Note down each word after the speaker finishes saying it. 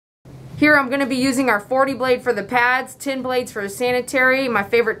Here I'm going to be using our 40 blade for the pads, 10 blades for the sanitary, my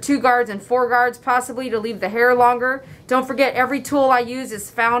favorite 2 guards and 4 guards possibly to leave the hair longer. Don't forget, every tool I use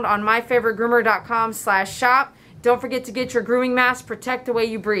is found on myfavoritegroomer.com/shop. Don't forget to get your grooming mask. Protect the way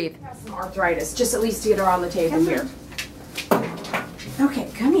you breathe. I have some arthritis, just at least to get her on the table here. Okay,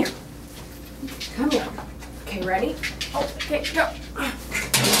 come here. Come here. Okay, ready? Oh, okay, go. Yeah.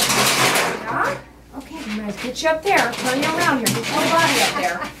 Okay, I'm going to get you up there. Turn you around here. Get your whole body up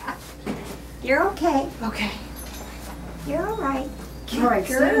there. You're okay. Okay. You're all right. All right,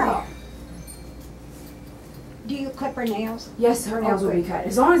 girl. Do you clip her nails? Yes, her nails will be cut.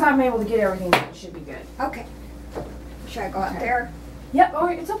 As long as I'm able to get everything done, it should be good. Okay. Should I go up there? Yep,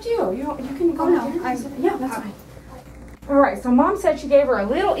 or it's up to you. You can go no, yeah, that's fine. Alright, so Mom said she gave her a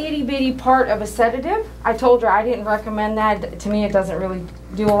little itty bitty part of a sedative. I told her I didn't recommend that. To me, it doesn't really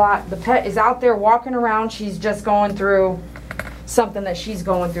do a lot. The pet is out there walking around. She's just going through something that she's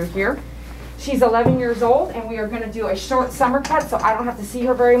going through here. She's 11 years old, and we are going to do a short summer cut, so I don't have to see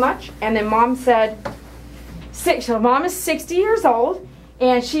her very much. And then Mom said, so Mom is 60 years old,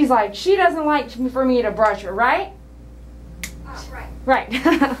 and she's like, she doesn't like for me to brush her, right? Right. Right.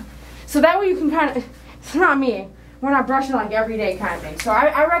 So that way you can kind of, it's not me. We're not brushing like every day kind of thing. So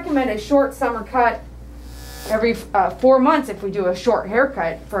I recommend a short summer cut every 4 months if we do a short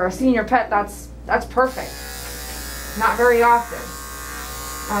haircut. For a senior pet, that's perfect. Not very often.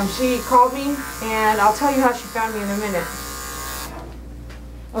 She called me, and I'll tell you how she found me in a minute.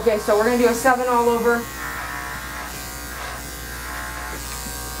 Okay, so we're going to do a 7 all over.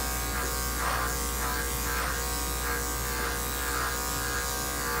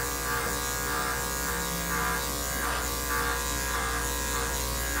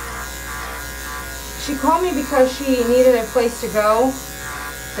 She called me because she needed a place to go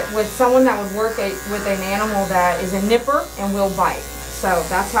with someone that would work with an animal that is a nipper and will bite. So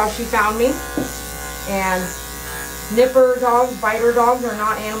that's how she found me. And nipper dogs, biter dogs are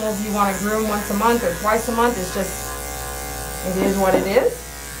not animals you want to groom once a month or twice a month. It's just, it is what it is.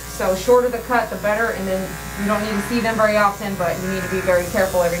 So shorter the cut, the better, and then you don't need to see them very often, but you need to be very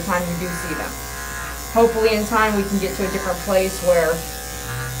careful every time you do see them. Hopefully in time we can get to a different place where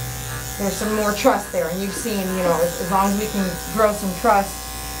there's some more trust there, and you've seen, you know, as long as we can grow some trust,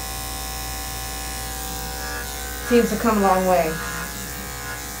 seems to come a long way.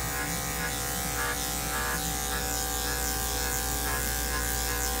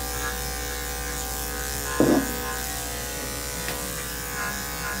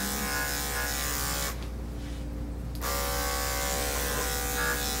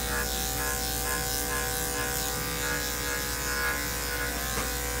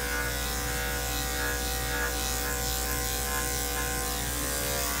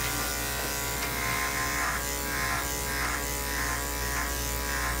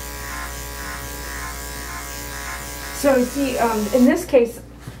 So you see, in this case,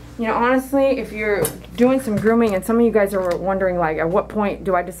 you know, honestly, if you're doing some grooming, and some of you guys are wondering, like, at what point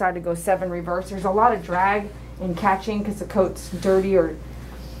do I decide to go 7 reverse? There's a lot of drag in catching because the coat's dirty, or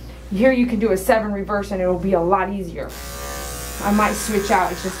here you can do a 7 reverse and it'll be a lot easier. I might switch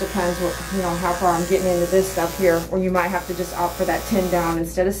out. It just depends what, you know, how far I'm getting into this stuff here, or you might have to just opt for that 10 down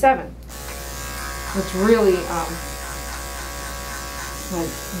instead of 7. It's really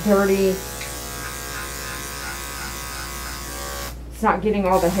like dirty. It's not getting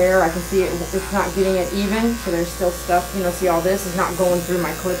all the hair. I can see it. It's not getting it even. So there's still stuff. You know, see, all this is not going through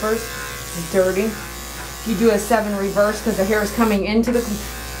my clippers. It's dirty. If you do a 7 reverse, because the hair is coming into the,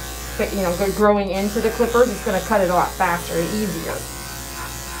 you know, growing into the clippers, it's going to cut it a lot faster and easier.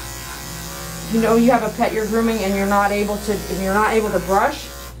 You know, you have a pet you're grooming and you're not able to brush,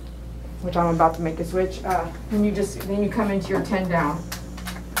 which I'm about to make a switch. Then you come into your 10 down.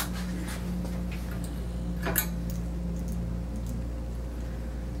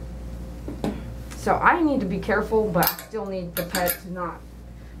 So I need to be careful, but I still need the pet to not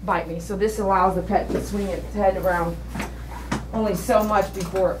bite me. So this allows the pet to swing its head around only so much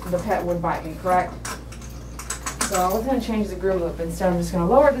before the pet would bite me, correct? So I was going to change the groom loop. Instead, I'm just going to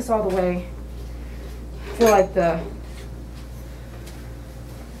lower this all the way. I feel like the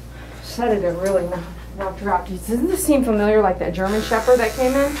sedative really knocked her out. Doesn't this seem familiar, like that German Shepherd that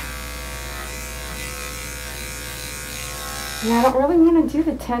came in? Yeah, I don't really want to do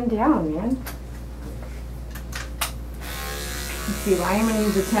the 10 down, man. Let's see, I am going to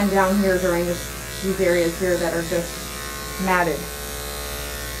use the 10 down here during these areas here that are just matted.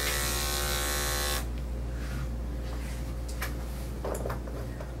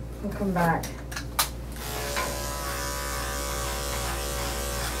 We'll come back.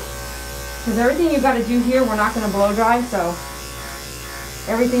 Because everything you got to do here, we're not going to blow dry, so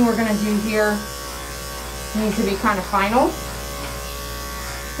everything we're gonna do here needs to be kind of final.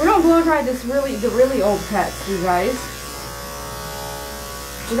 We don't blow dry the really old pets, you guys.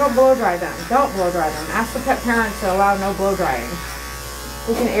 We don't blow dry them. Don't blow dry them. Ask the pet parents to allow no blow drying.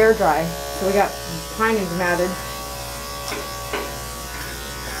 We can air dry. So we got pinings matted.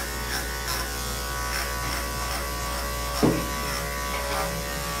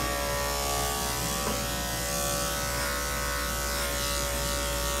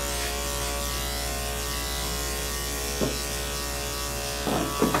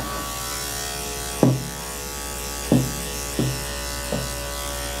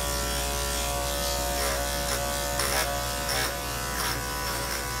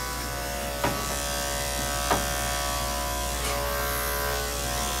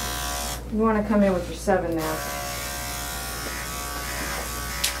 You want to come in with your 7 now.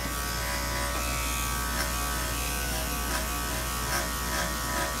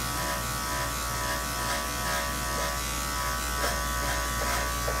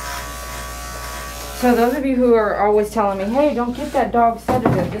 So those of you who are always telling me, hey, don't get that dog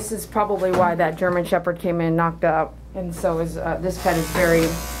sedated, this is probably why that German Shepherd came in knocked out. And so is this pet is very,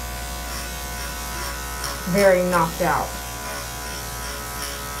 very knocked out.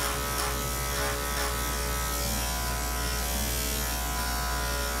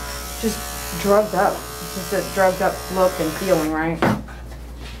 Just drugged up. It's just a drugged up look and feeling, right?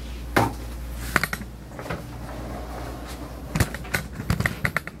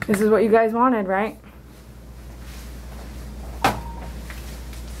 This is what you guys wanted, right?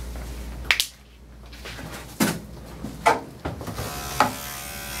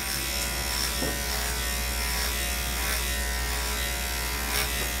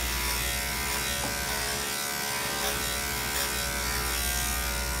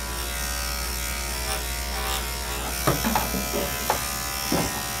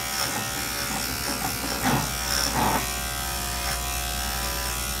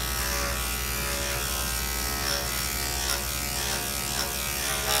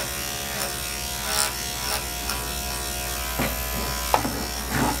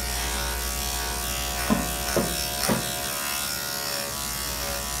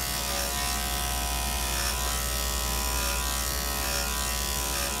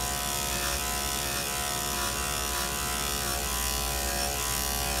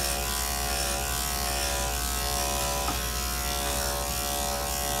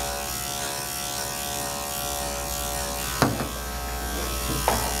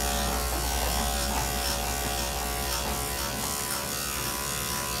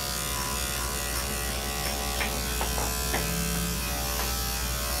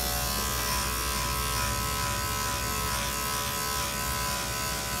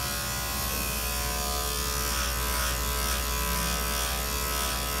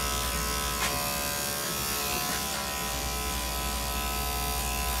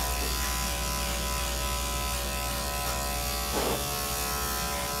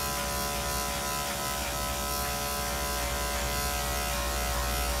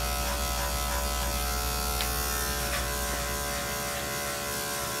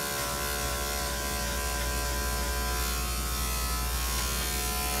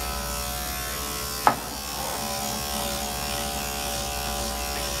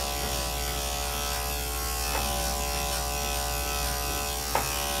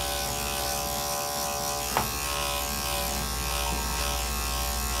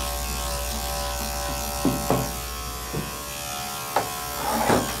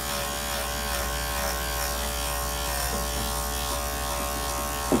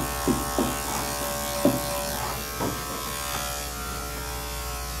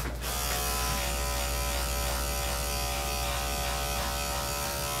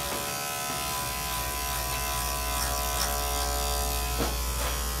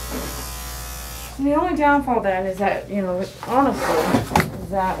 The only downfall then is that, you know, honestly, is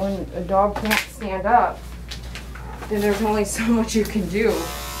that when a dog can't stand up, then there's only so much you can do.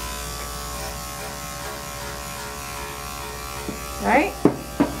 Right?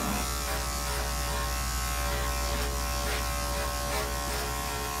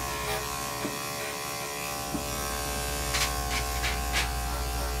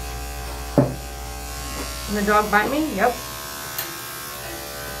 And the dog bite me? Yep.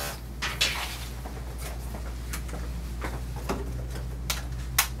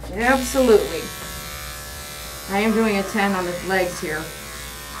 Absolutely. I am doing a 10 on his legs here.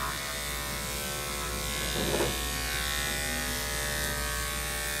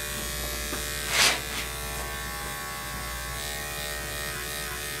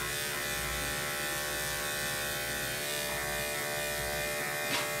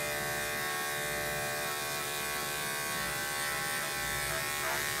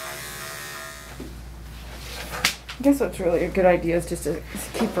 I guess what's really a good idea is just to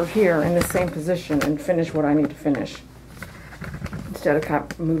keep her here in the same position and finish what I need to finish. Instead of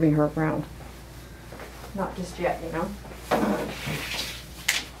kind of moving her around. Not just yet, you know?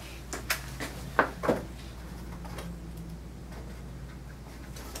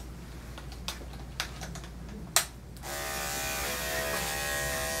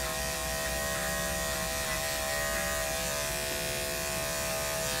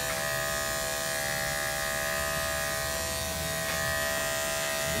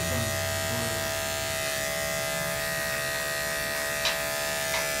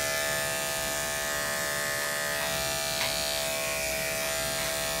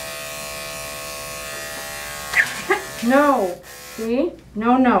 No, see?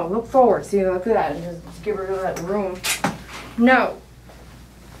 No, no, look forward. See, look at that. Just give her that room. No.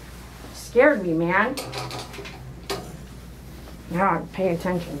 Scared me, man. Now, pay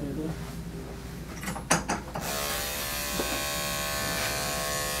attention, baby.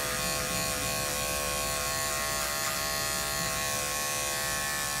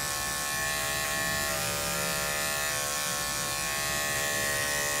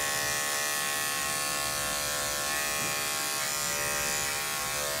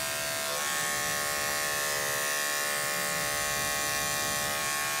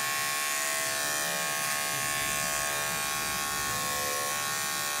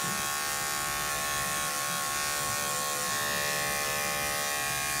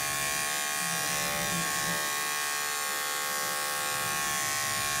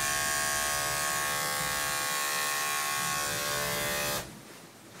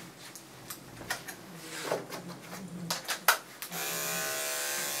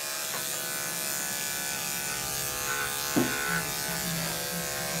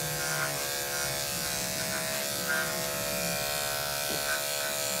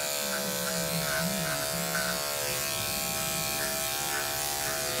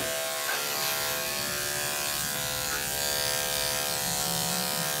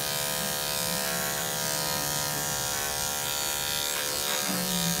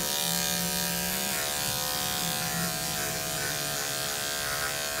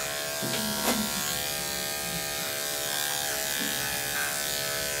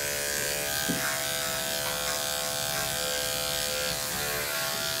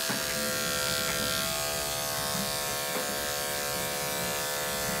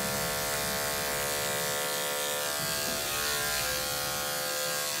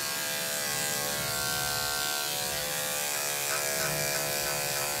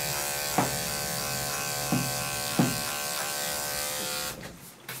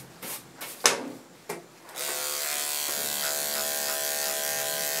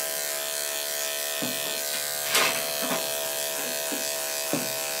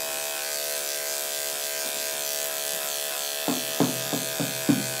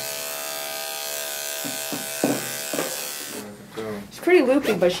 Pretty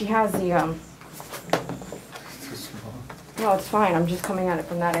loopy, but she has the Too small. no, it's fine. I'm just coming at it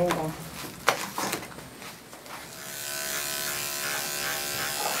from that angle.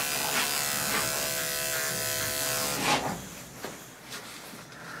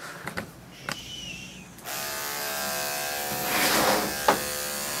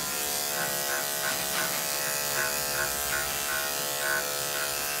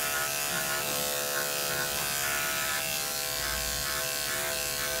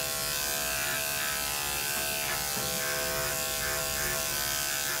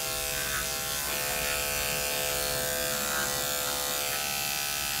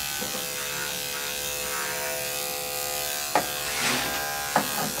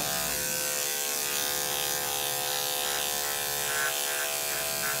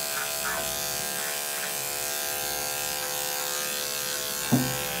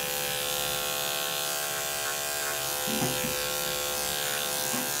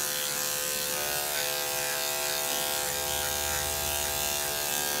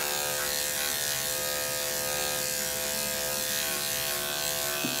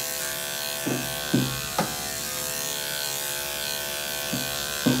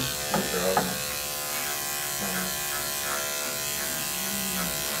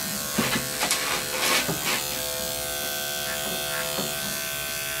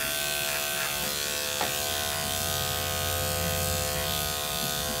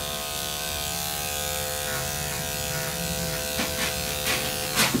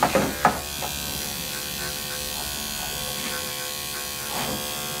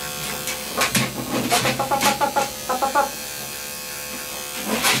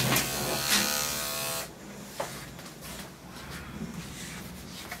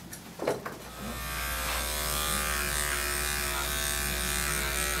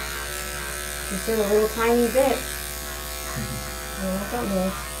 just did a little tiny bit. I don't know what that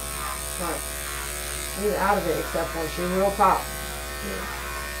means. But she's out of it except when she will pop.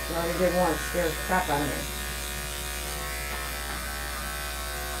 She already did once, scared the crap out of me.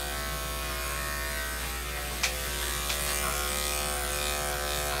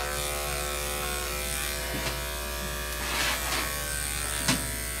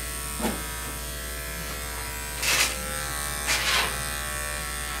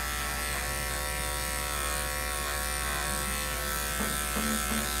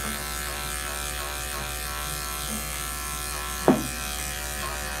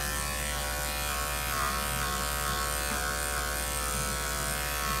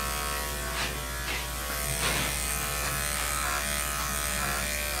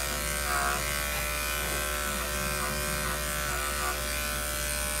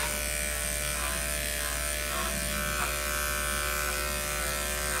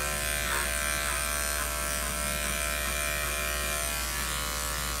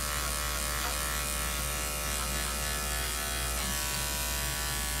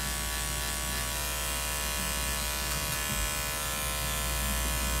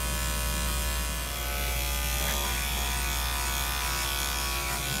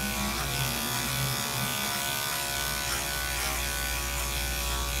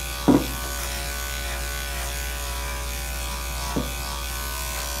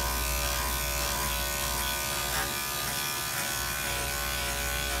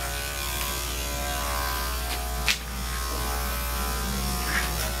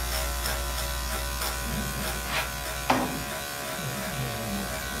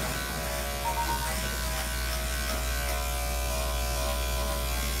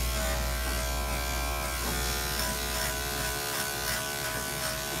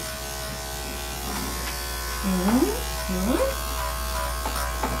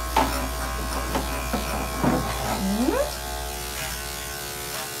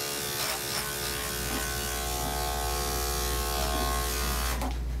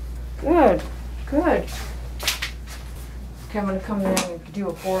 Good, good. Okay, I'm going to come in and do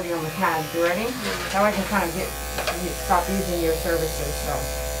a 40 on the pad. You ready? Now I can kind of stop using your services, so.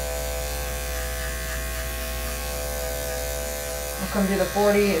 I'll come do the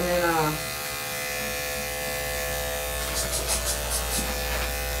 40 and then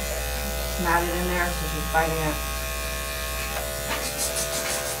mat it in there so she's biting it.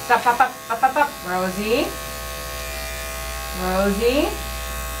 Stop, up, up, up, up, up. Rosie. Rosie.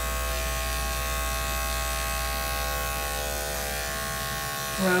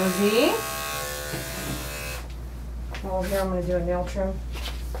 Rosie. Over here I'm going to do a nail trim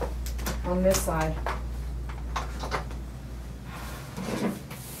on this side.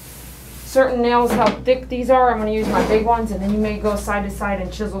 Certain nails, how thick these are, I'm going to use my big ones, and then you may go side to side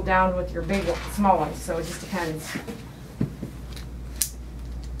and chisel down with your big small ones, so it just depends.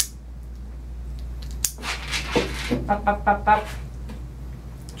 Up, up, up, up.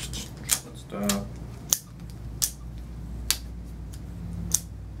 Stop.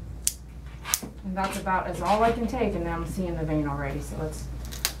 And that's about as all I can take, and then I'm seeing the vein already, so let's.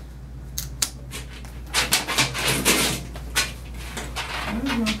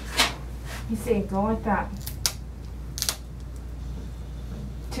 You see, go like that.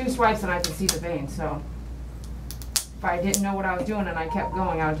 2 swipes and I can see the vein, so if I didn't know what I was doing and I kept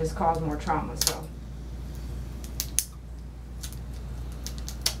going, I would just cause more trauma, so.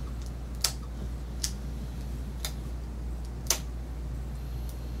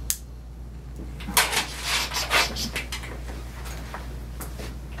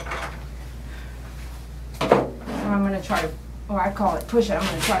 I'm going to try to, or I call it push it, I'm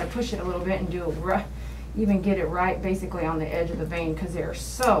going to try to push it a little bit and do a even get it right basically on the edge of the vein because they're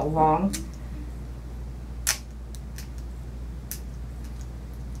so long.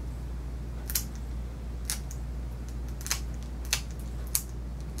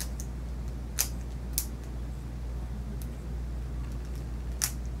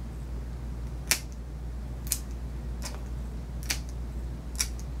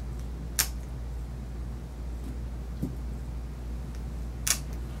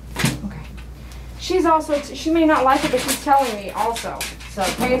 She's also, she may not like it, but she's telling me also. So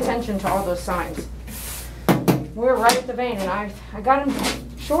pay attention to all those signs. We're right at the vein, and I got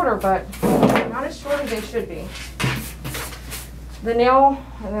them shorter, but not as short as they should be. The nail,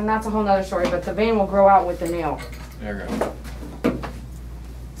 and then that's a whole nother story, but the vein will grow out with the nail. There we go.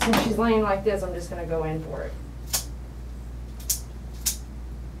 Since she's laying like this, I'm just going to go in for it.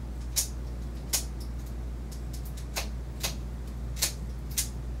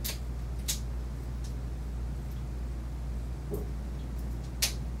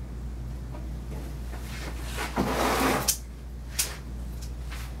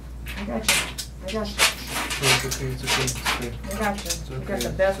 I got you. I got you. Oh, it's okay, it's okay, it's okay. I got you. It's You okay. got the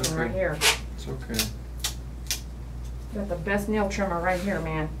best It's one okay. right here. It's okay. You got the best nail trimmer right here,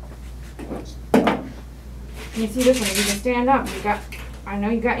 man. Can you see this one? You can stand up. You got, I know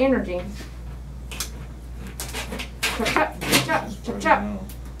you got energy. Chop, chop, chop, chop, chop, chop.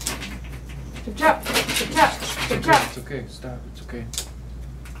 Chop, chop, chop, chop, chop, chop. It's okay, stop, it's okay. It's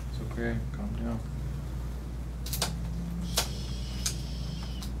okay, calm down.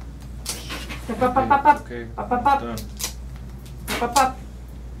 Up, up, up, up, up. Okay, Up, up, up. done. Up, up, up.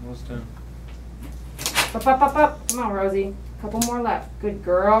 Almost done. Up, up, up, up. Come on, Rosie. Couple more left. Good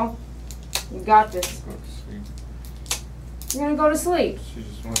girl. You got this. Go to sleep. You're gonna go to sleep. She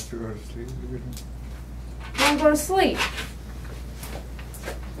just wants to go to sleep. You're gonna go to sleep.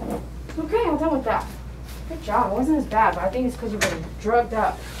 Okay, I'm done with that. Good job. It wasn't as bad, but I think it's because you've been drugged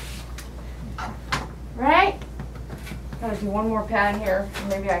up. Right? Gotta do one more pad here, and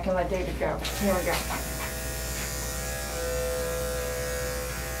maybe I can let David go. Here we go.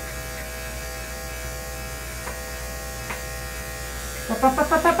 Up, up,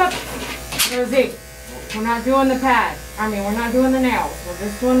 up, up, up, up. Rosie, we're not doing the pads. We're not doing the nails. We're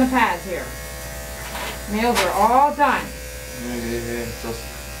just doing the pads here. Nails are all done. Hey, just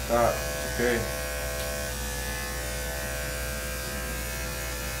stop. It's okay.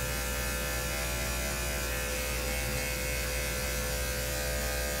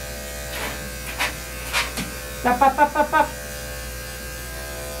 Up, up, up, up, up.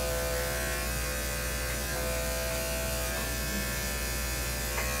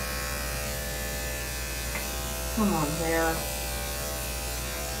 Come on there.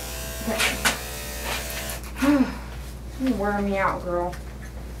 Okay. You're wearing me out, girl.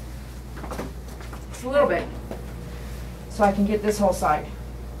 Just a little bit. So I can get this whole side.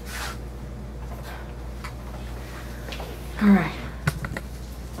 All right.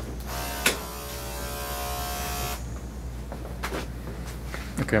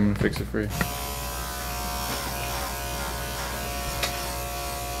 Okay, I'm gonna fix it for you.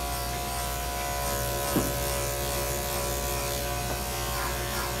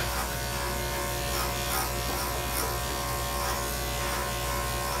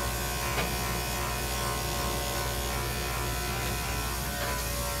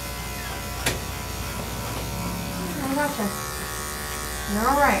 I gotcha. You're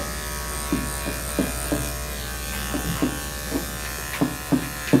all right.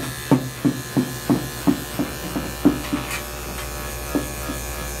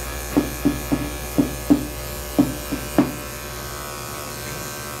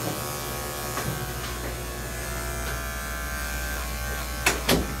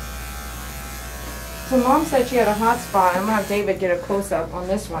 So Mom said she had a hot spot. I'm gonna have David get a close-up on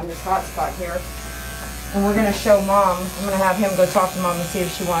this one, this hot spot here. And we're gonna show Mom, I'm gonna have him go talk to Mom and see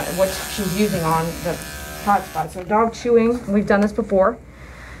if she wants, what she's using on the hot spot. So dog chewing, we've done this before.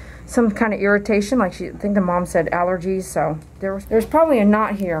 Some kind of irritation, like I think the Mom said allergies, so there's probably a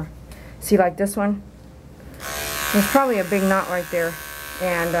knot here. See, like this one? There's probably a big knot right there.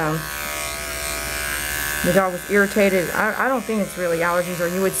 And the dog was irritated. I don't think it's really allergies, or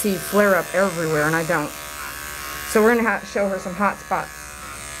you would see flare up everywhere, and I don't. So we're gonna show her some hot spot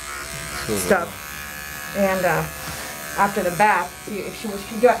stuff. And after the bath, see if she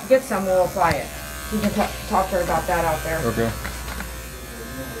get some, we'll apply it. You can talk to her about that out there. Okay.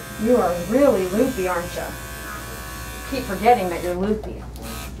 You are really loopy, aren't you? Keep forgetting that you're loopy.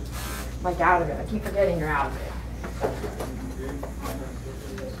 Like out of it. I keep forgetting you're out of it.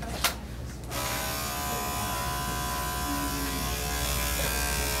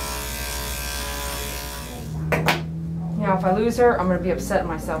 Now, if I lose her, I'm going to be upset at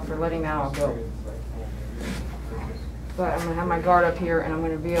myself for letting that all go. But I'm going to have my guard up here, and I'm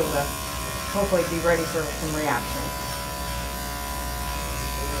going to be able to hopefully be ready for some reaction.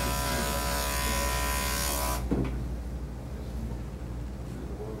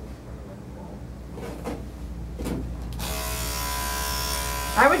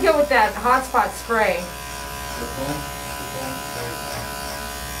 I would go with that hot spot spray.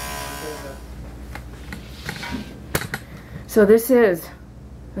 So this is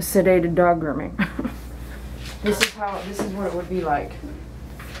a sedated dog grooming. This is what it would be like.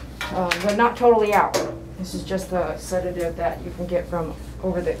 But not totally out. This is just the sedative that you can get from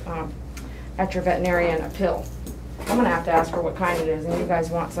over the at your veterinarian, a pill. I'm gonna have to ask her what kind it is, and you guys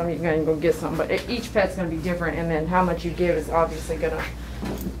want some, you can go get some. But each pet's gonna be different, and then how much you give is obviously gonna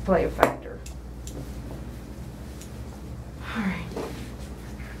play a factor. All right.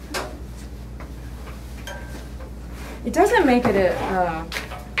 It doesn't make it a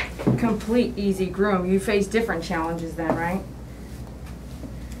complete easy groom. You face different challenges then, right?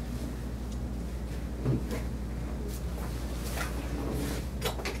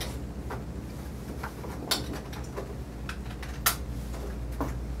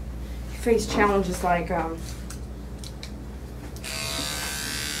 face challenges like the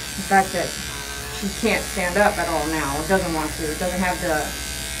fact that she can't stand up at all now, or doesn't want to, doesn't have the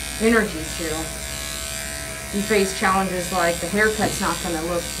energy to. You face challenges like the haircut's not going to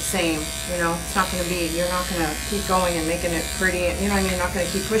look the same, you know, it's not going to be, you're not going to keep going and making it pretty, you know what I mean, you're not going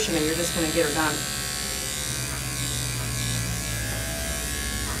to keep pushing it, you're just going to get her done.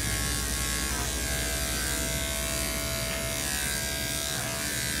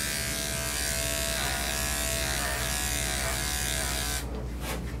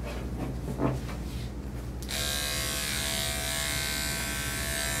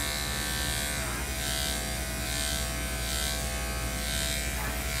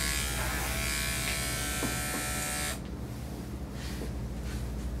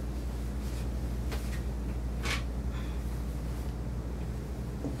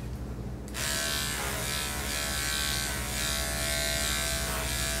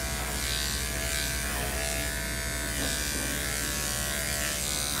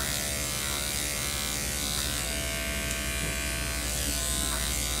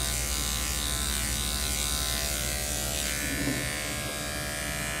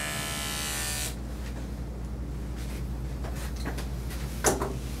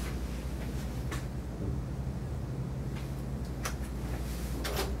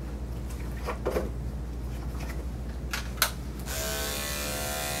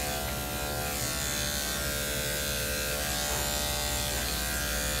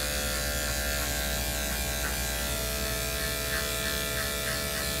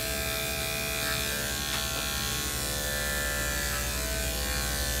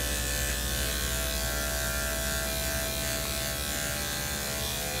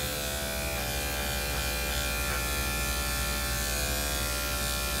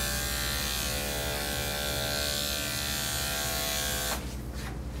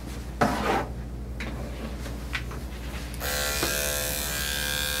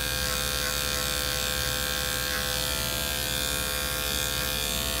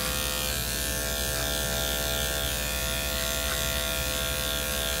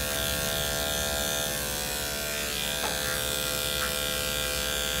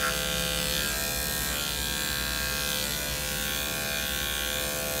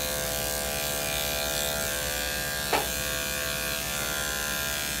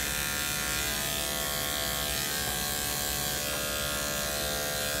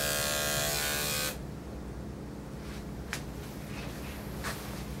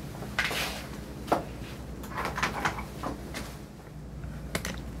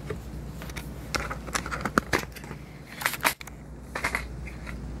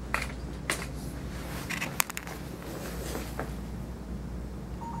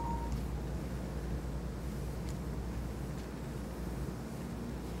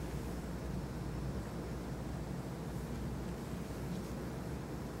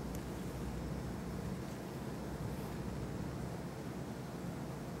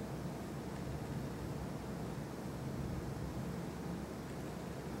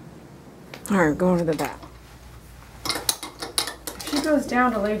 Alright, going to the back. If she goes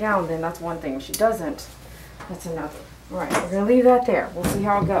down to lay down, then that's one thing. If she doesn't, that's another. Alright, we're going to leave that there. We'll see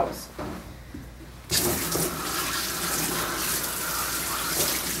how it goes.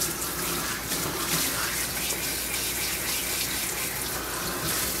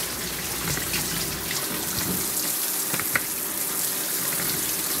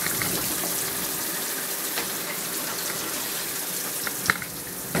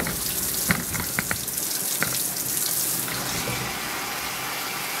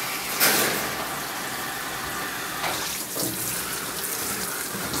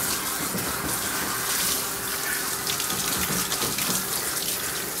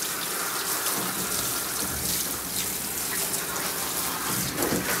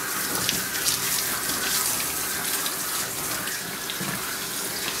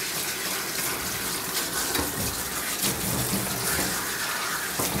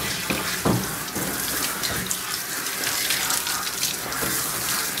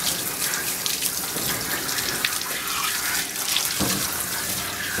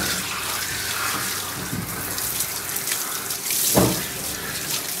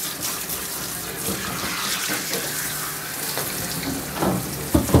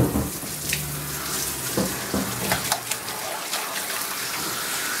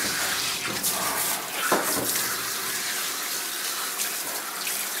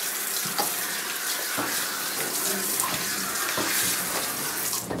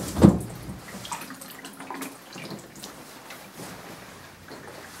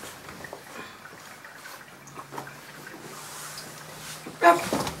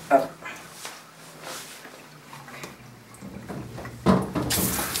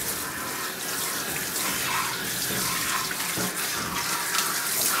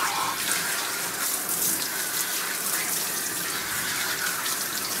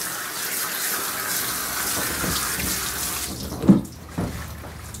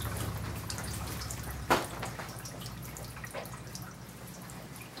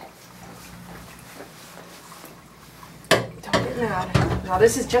 God. Now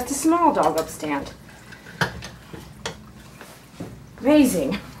this is just a small dog upstand.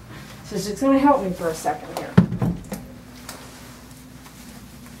 Amazing. So it's just going to help me for a second here.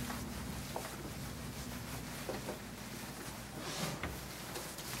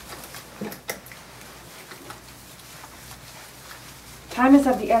 Time is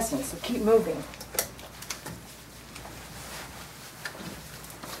of the essence, so keep moving.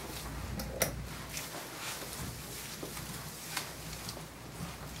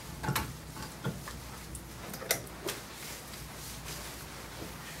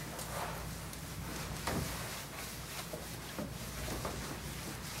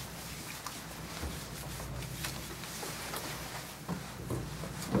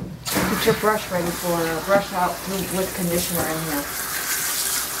 Get your brush ready for a brush out with conditioner in here.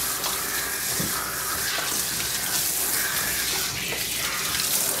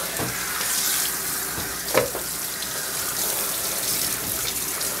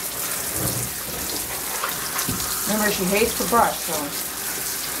 Remember, she hates the brush, so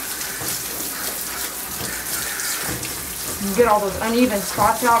you get all those uneven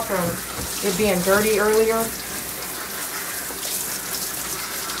spots out from it being dirty earlier.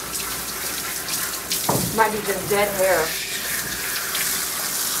 Might be just dead hair.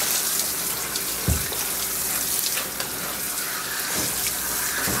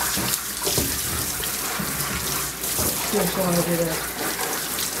 See what you want to do there.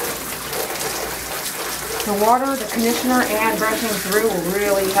 The water, the conditioner, and brushing through will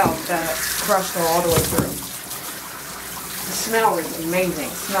really help the brush go all the way through. The smell is amazing.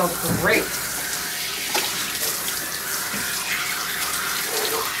 It smells great.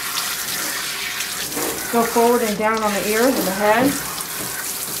 Go forward and down on the ears and the head.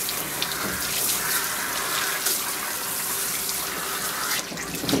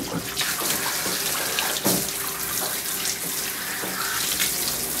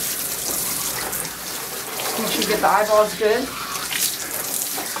 Make sure you get the eyeballs good.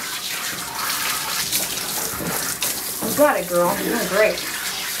 You got it, girl. You're doing great.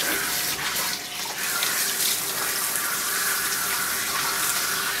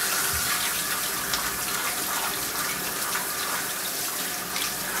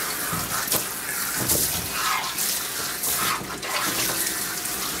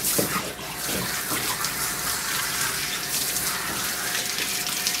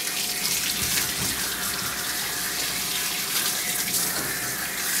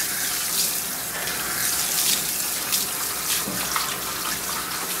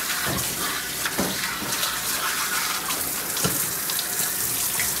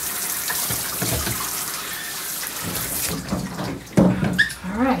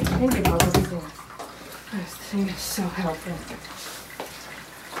 Think about what we're doing. This thing is so helpful.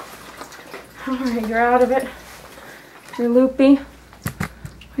 Alright, you're out of it. You're loopy.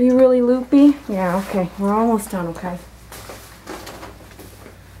 Are you really loopy? Yeah, okay. We're almost done, okay?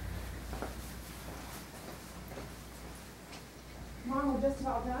 Mom, we're just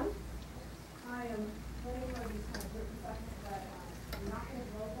about done. I am letting her these kind of 30 seconds, but I'm not going to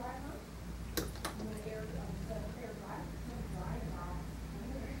blow dry her. I'm going to air dry. Dry and dry.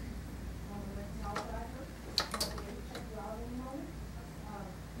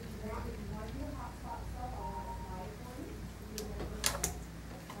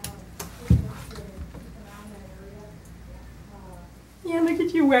 Yeah, look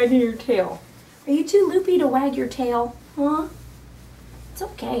at you wagging your tail. Are you too loopy to wag your tail? Huh? It's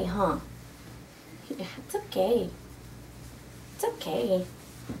okay, huh? Yeah, it's okay. It's okay.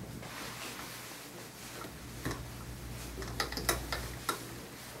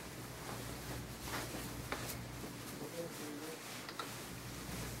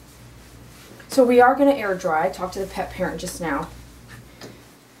 So we are going to air dry. I talked to the pet parent just now.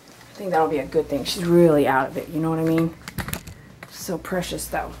 I think that'll be a good thing. She's really out of it, you know what I mean? So precious,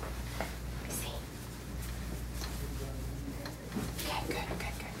 though. Let me see. Okay, good.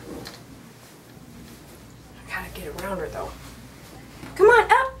 I gotta get around her, though. Come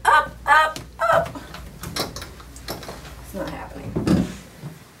on, up! It's not happening.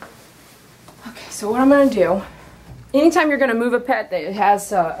 Okay, so what I'm going to do, anytime you're going to move a pet that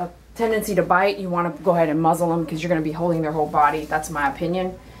has a tendency to bite, you want to go ahead and muzzle them because you're going to be holding their whole body. That's my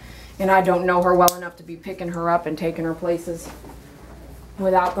opinion. And I don't know her well enough to be picking her up and taking her places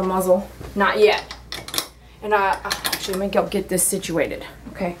without the muzzle. Not yet. And actually, maybe I'll get this situated.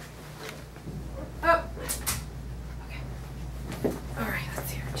 Okay. Up. Okay. Alright, let's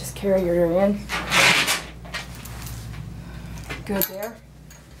see here. Just carry her in. Good there.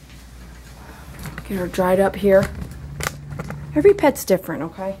 Get her dried up here. Every pet's different,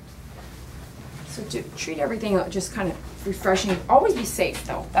 okay? So treat everything just kind of refreshing. Always be safe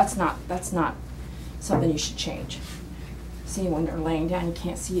though. That's not something you should change. See, when they're laying down, you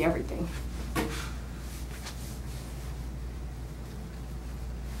can't see everything.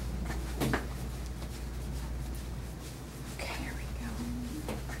 Okay, here we go.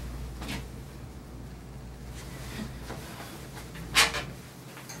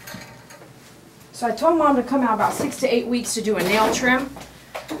 So I told Mom to come out about 6 to 8 weeks to do a nail trim.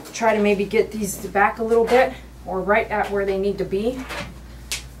 Try to maybe get these back a little bit, or right at where they need to be.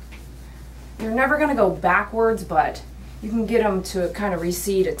 You're never going to go backwards, but you can get them to kind of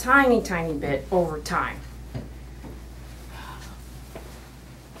recede a tiny, tiny bit over time.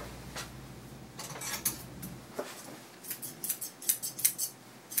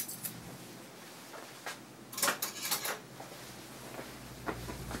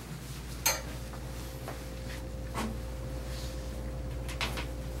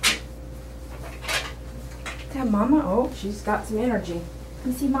 That Mama, oh, she's got some energy.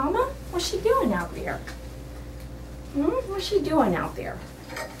 You see Mama? What's she doing out there? What's she doing out there?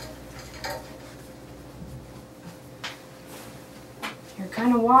 You're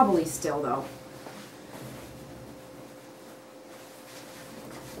kind of wobbly still though.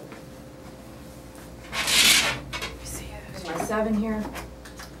 See, there's my 7 here.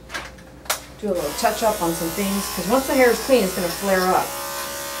 Do a little touch up on some things, because once the hair is clean, it's going to flare up.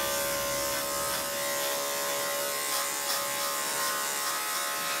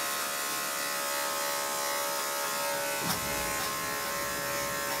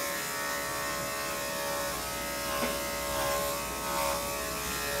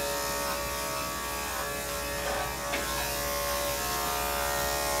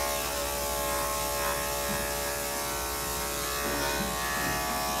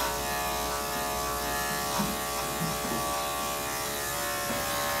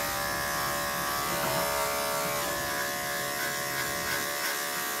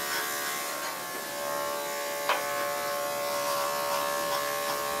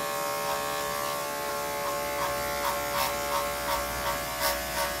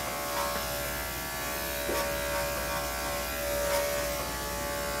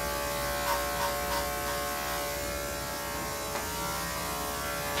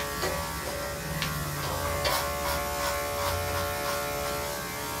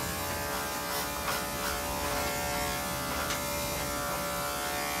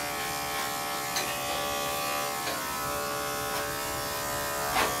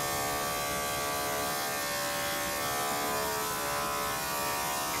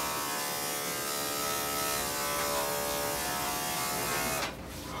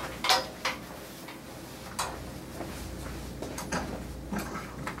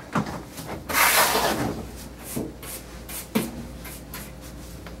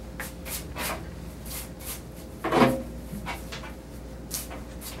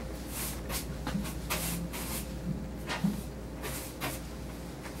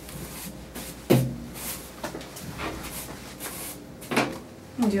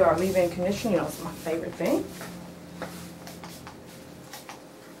 We do our leave-in conditioner, you know, it's my favorite thing.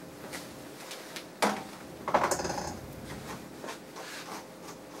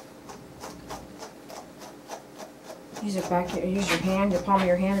 Use it back here, use your hand, the palm of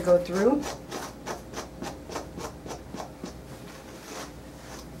your hand to go through.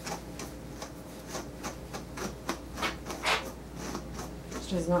 This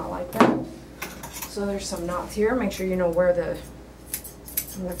does not like that. So there's some knots here. Make sure you know where the,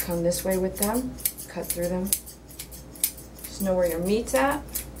 I'm going to come this way with them, cut through them. Just know where your meat's at.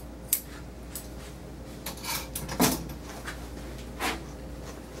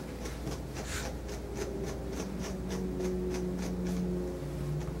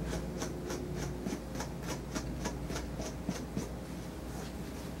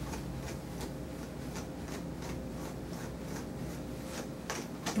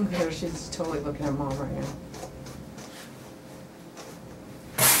 Look at her, she's totally looking at Mom right now.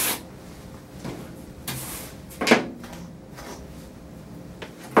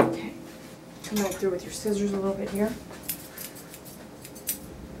 Okay, come back through with your scissors a little bit here.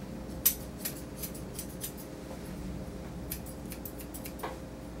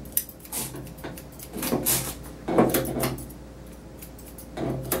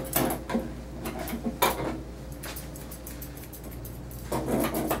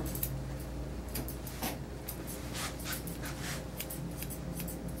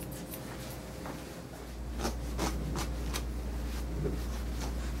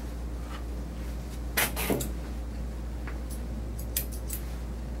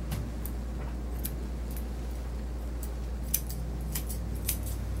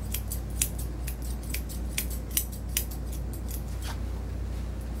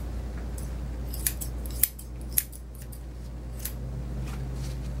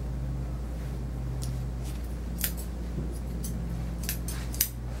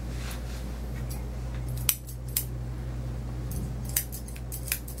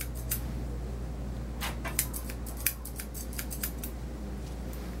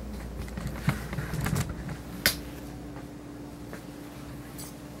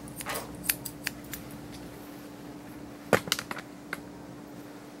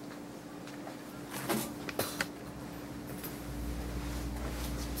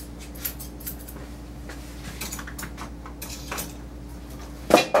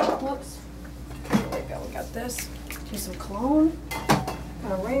 Whoops. There we go. We got this. Do some cologne.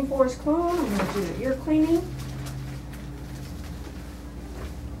 Got a rainforest cologne. I'm going to do the ear cleaning.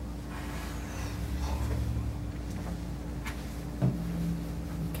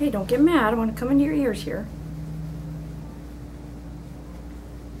 Okay, don't get mad. I want to come into your ears here.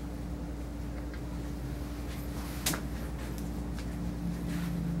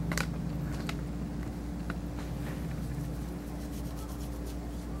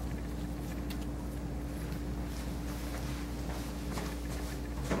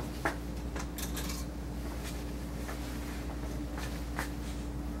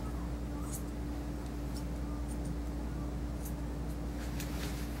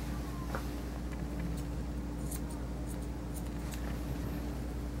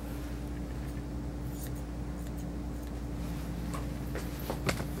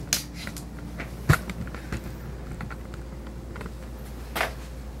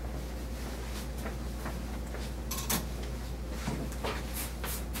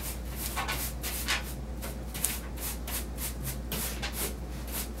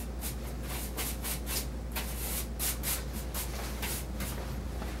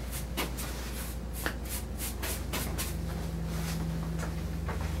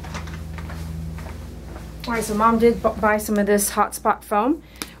 Alright, so Mom did buy some of this hot spot foam.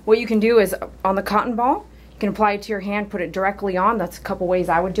 What you can do is on the cotton ball, you can apply it to your hand, put it directly on. That's a couple ways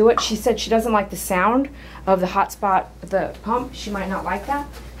I would do it. She said she doesn't like the sound of the hot spot, the pump. She might not like that.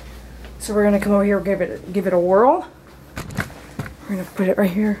 So we're gonna come over here and give it a whirl. We're gonna put it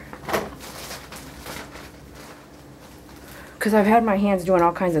right here. Because I've had my hands doing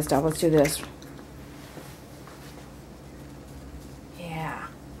all kinds of stuff. Let's do this.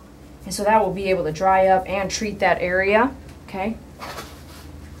 And so that will be able to dry up and treat that area, okay?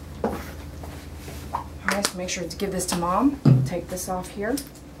 All right, so make sure to give this to Mom. Take this off here.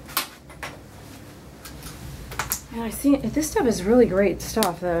 And I see this stuff is really great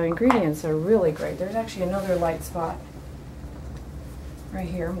stuff. The ingredients are really great. There's actually another light spot right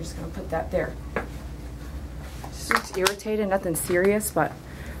here. I'm just gonna put that there. Just irritated, nothing serious, but.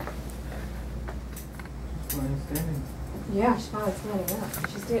 Yeah, she's finally standing up.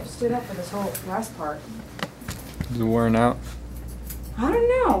 She stood up for this whole last part. Is it wearing out? I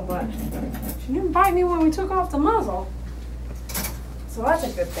don't know, but she didn't bite me when we took off the muzzle. So that's a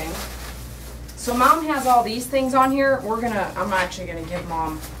good thing. So Mom has all these things on here. I'm actually gonna give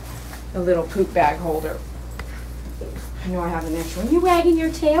Mom a little poop bag holder. I know I have an extra one. You wagging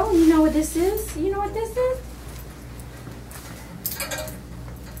your tail? You know what this is? You know what this is?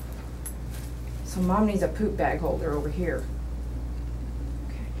 So Mom needs a poop bag holder over here.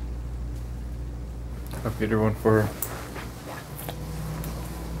 Okay. I'll get her one for her. Yeah.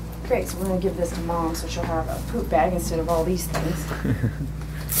 Great, so we're gonna give this to Mom so she'll have a poop bag instead of all these things.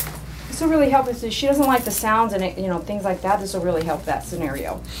 This will really help us. She doesn't like the sounds and things like that. This will really help that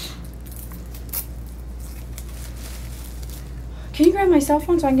scenario. Can you grab my cell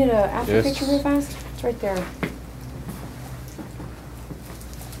phone so I can get an after picture real fast? It's right there.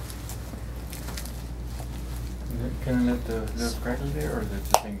 Can I let the little crackle there, or is it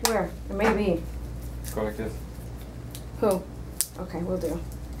the thing? Where? It may be. Let's go like this. Who? Okay, we'll do.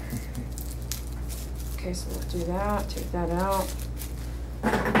 Okay, so we'll do that. Take that out.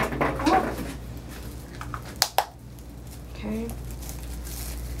 Oh. Okay.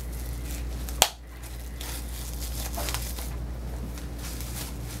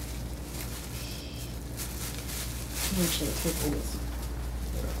 I'm actually gonna take these.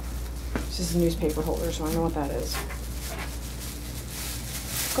 This is a newspaper holder, so I know what that is.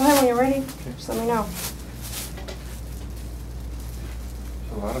 Go ahead when you're ready. Okay. Just let me know.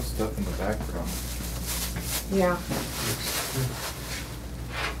 There's a lot of stuff in the background. Yeah.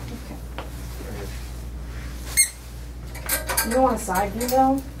 Okay. You don't want a side view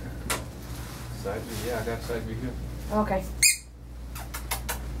though? Side view? Yeah, I got side view here. Okay.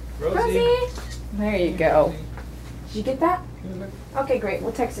 Rosie! There you go. Did you get that? Okay, great.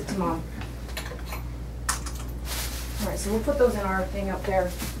 We'll text it to Mom. Alright, so we'll put those in our thing up there.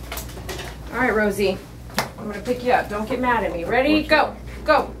 Alright, Rosie. I'm going to pick you up. Don't get mad at me. Ready? Go.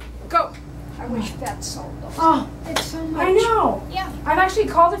 Go. Go. I wish vets sold those. Oh, It's so much. I know. Yeah. I've actually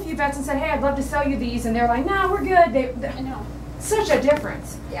called a few vets and said, hey, I'd love to sell you these. And they're like, no, we're good. I know. Such a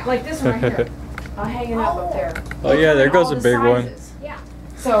difference. Yeah. Like this one right here. Hanging up there. Oh yeah, there goes All a the big sizes. Yeah.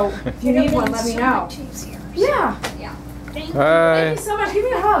 So if you need one, let me know. So much easier. Yeah. Yeah. Thank you. Bye. Thank you so much. Give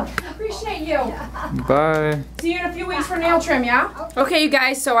me a hug. Appreciate you. Bye. See you in a few weeks for nail trim, yeah? Okay, you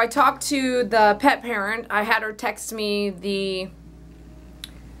guys, so I talked to the pet parent. I had her text me the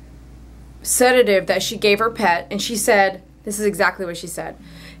sedative that she gave her pet, and she said, this is exactly what she said.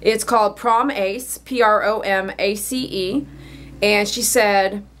 It's called Prom Ace, Promace, and she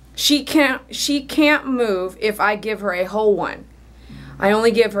said she can't move if I give her a whole one. I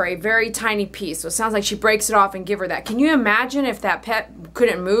only give her a very tiny piece. So it sounds like she breaks it off and give her that. Can you imagine if that pet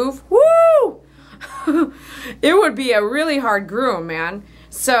couldn't move? Woo! It would be a really hard groom, man.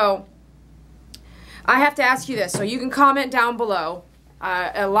 So I have to ask you this. So you can comment down below.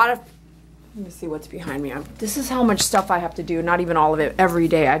 A lot of... Let me see what's behind me. This is how much stuff I have to do. Not even all of it every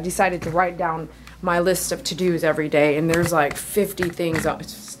day. I decided to write down my list of to-dos every day. And there's like 50 things.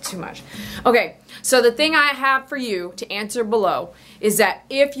 It's too much. Okay. So the thing I have for you to answer below is that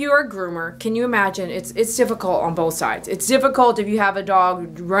if you're a groomer, can you imagine, it's difficult on both sides. It's difficult if you have a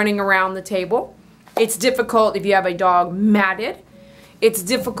dog running around the table. It's difficult if you have a dog matted. It's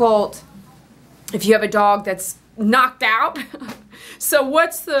difficult if you have a dog that's knocked out. So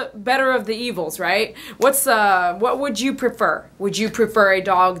what's the better of the evils, right? What would you prefer? Would you prefer a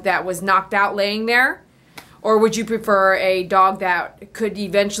dog that was knocked out laying there? Or would you prefer a dog that could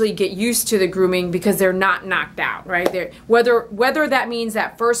eventually get used to the grooming because they're not knocked out, right? Whether that means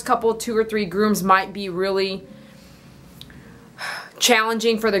that first couple, 2 or 3 grooms might be really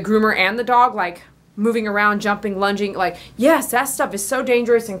challenging for the groomer and the dog, like moving around, jumping, lunging, like, yes, that stuff is so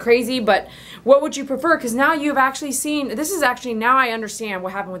dangerous and crazy, but what would you prefer? Because now you've actually seen, this is actually, now I understand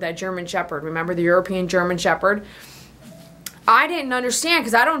what happened with that German Shepherd. Remember the European German Shepherd? I didn't understand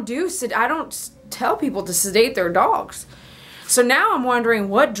because I don't tell people to sedate their dogs. So now I'm wondering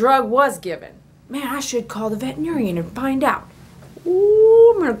what drug was given. Man, I should call the veterinarian and find out.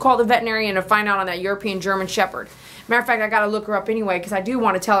 Ooh, I'm going to call the veterinarian and find out on that European German Shepherd. Matter of fact, I got to look her up anyway because I do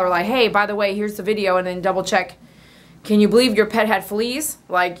want to tell her, like, hey, by the way, here's the video, and then double check. Can you believe your pet had fleas?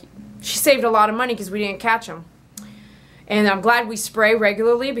 Like, she saved a lot of money because we didn't catch them. And I'm glad we spray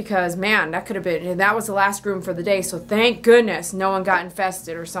regularly because, man, that could have been, and that was the last groom for the day. So thank goodness no one got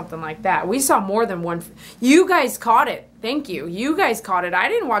infested or something like that. We saw more than one. You guys caught it. Thank you. You guys caught it. I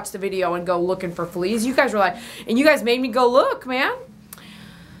didn't watch the video and go looking for fleas. You guys were like, and you guys made me go look, man.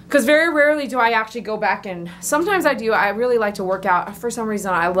 Because very rarely do I actually go back and, sometimes I do. I really like to work out. For some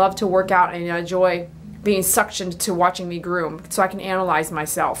reason, I love to work out and enjoy being suctioned to watching me groom so I can analyze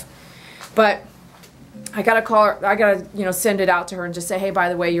myself. But I gotta call her, I gotta, you know, send it out to her and just say, hey, by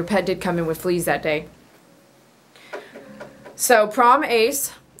the way, your pet did come in with fleas that day. So Prom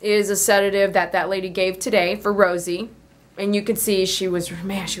Ace is a sedative that that lady gave today for Rosie. And you can see she was,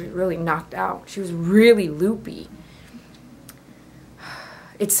 man, she was really knocked out. She was really loopy.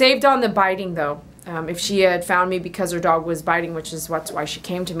 It saved on the biting though. If she had found me because her dog was biting, which is why she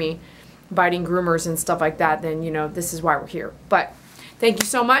came to me, biting groomers and stuff like that, then, you know, this is why we're here. But thank you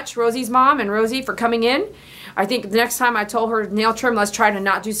so much, Rosie's mom and Rosie, for coming in. I think the next time I told her nail trim, let's try to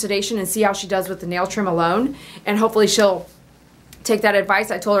not do sedation and see how she does with the nail trim alone. And hopefully she'll take that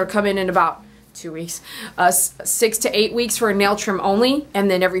advice. I told her to come in about 2 weeks, 6 to 8 weeks for a nail trim only,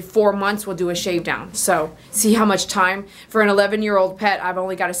 and then every 4 months we'll do a shave down. So see how much time. For an 11-year-old pet, I've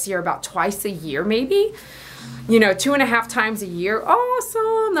only got to see her about twice a year maybe. You know, 2.5 times a year.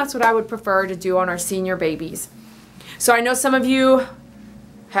 Awesome. That's what I would prefer to do on our senior babies. So I know some of you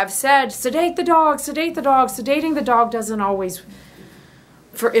have said, sedate the dog, sedate the dog. Sedating the dog doesn't always,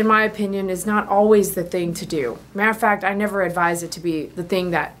 in my opinion, is not always the thing to do. Matter of fact, I never advise it to be the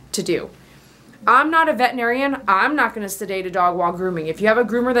thing to do. I'm not a veterinarian. I'm not going to sedate a dog while grooming. If you have a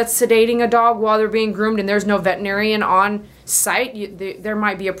groomer that's sedating a dog while they're being groomed and there's no veterinarian on site, there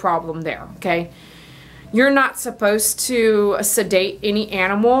might be a problem there, okay? You're not supposed to sedate any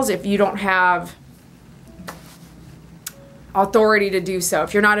animals if you don't have authority to do so.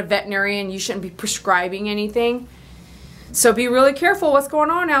 If you're not a veterinarian, you shouldn't be prescribing anything. So be really careful what's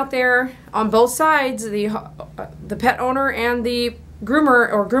going on out there on both sides, the pet owner and the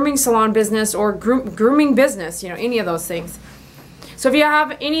groomer or grooming salon business or grooming business, you know, any of those things. So if you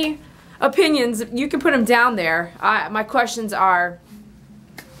have any opinions, you can put them down there. My questions are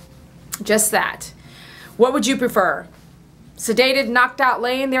just that. What would you prefer? Sedated, knocked out,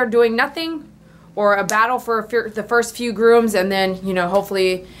 laying there doing nothing? Or a battle for the first few grooms and then, you know,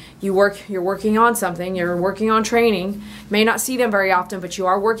 hopefully you're working on something, you're working on training. May not see them very often, but you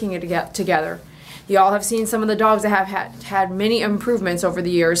are working it together. You all have seen some of the dogs that have had many improvements over the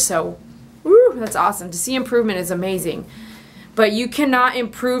years, so woo, that's awesome. To see improvement is amazing. But you cannot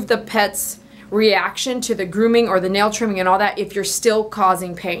improve the pet's reaction to the grooming or the nail trimming and all that if you're still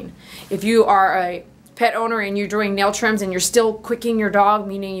causing pain. If you are a pet owner and you're doing nail trims and you're still quicking your dog,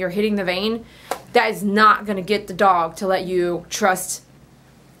 meaning you're hitting the vein, that is not going to get the dog to let you trust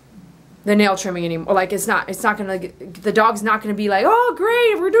the nail trimming anymore. Like it's not gonna, the dog's not gonna be like, oh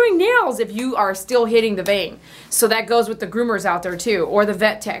great, we're doing nails, if you are still hitting the vein. So that goes with the groomers out there too, or the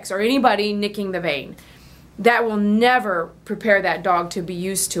vet techs, or anybody nicking the vein. That will never prepare that dog to be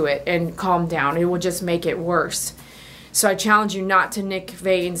used to it and calm down. It will just make it worse. So I challenge you not to nick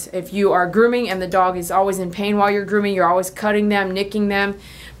veins. If you are grooming and the dog is always in pain while you're grooming, you're always cutting them, nicking them,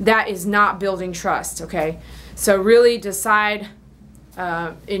 that is not building trust, okay? So really decide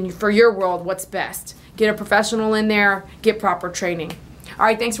for your world what's best. Get a professional in there, get proper training. All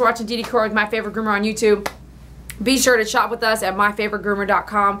right, thanks for watching DD Core with My Favorite Groomer on YouTube. Be sure to shop with us at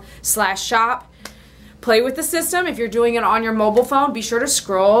myfavoritegroomer.com/shop. Play with the system. If you're doing it on your mobile phone, be sure to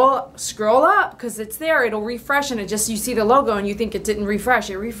scroll up because it's there. It'll refresh and you see the logo and you think it didn't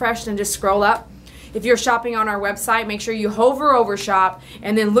refresh. It refreshed, and just scroll up. If you're shopping on our website, make sure you hover over shop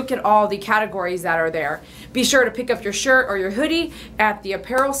and then look at all the categories that are there. Be sure to pick up your shirt or your hoodie at the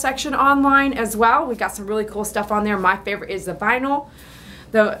apparel section online as well. We got some really cool stuff on there. My favorite is the vinyl.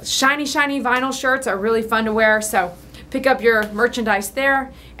 The shiny vinyl shirts are really fun to wear, so pick up your merchandise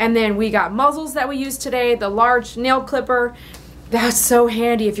there. And then we got muzzles that we use today, the large nail clipper. That's so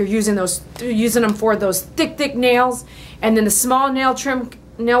handy if you're using them for those thick nails. And then the small nail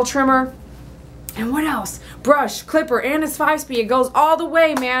trimmer. And what else? Brush, clipper, and it's 5-speed. It goes all the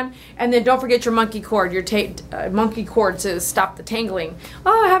way, man. And then don't forget your monkey cord, your monkey cord to stop the tangling.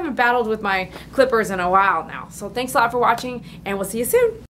 Oh, I haven't battled with my clippers in a while now. So thanks a lot for watching, and we'll see you soon.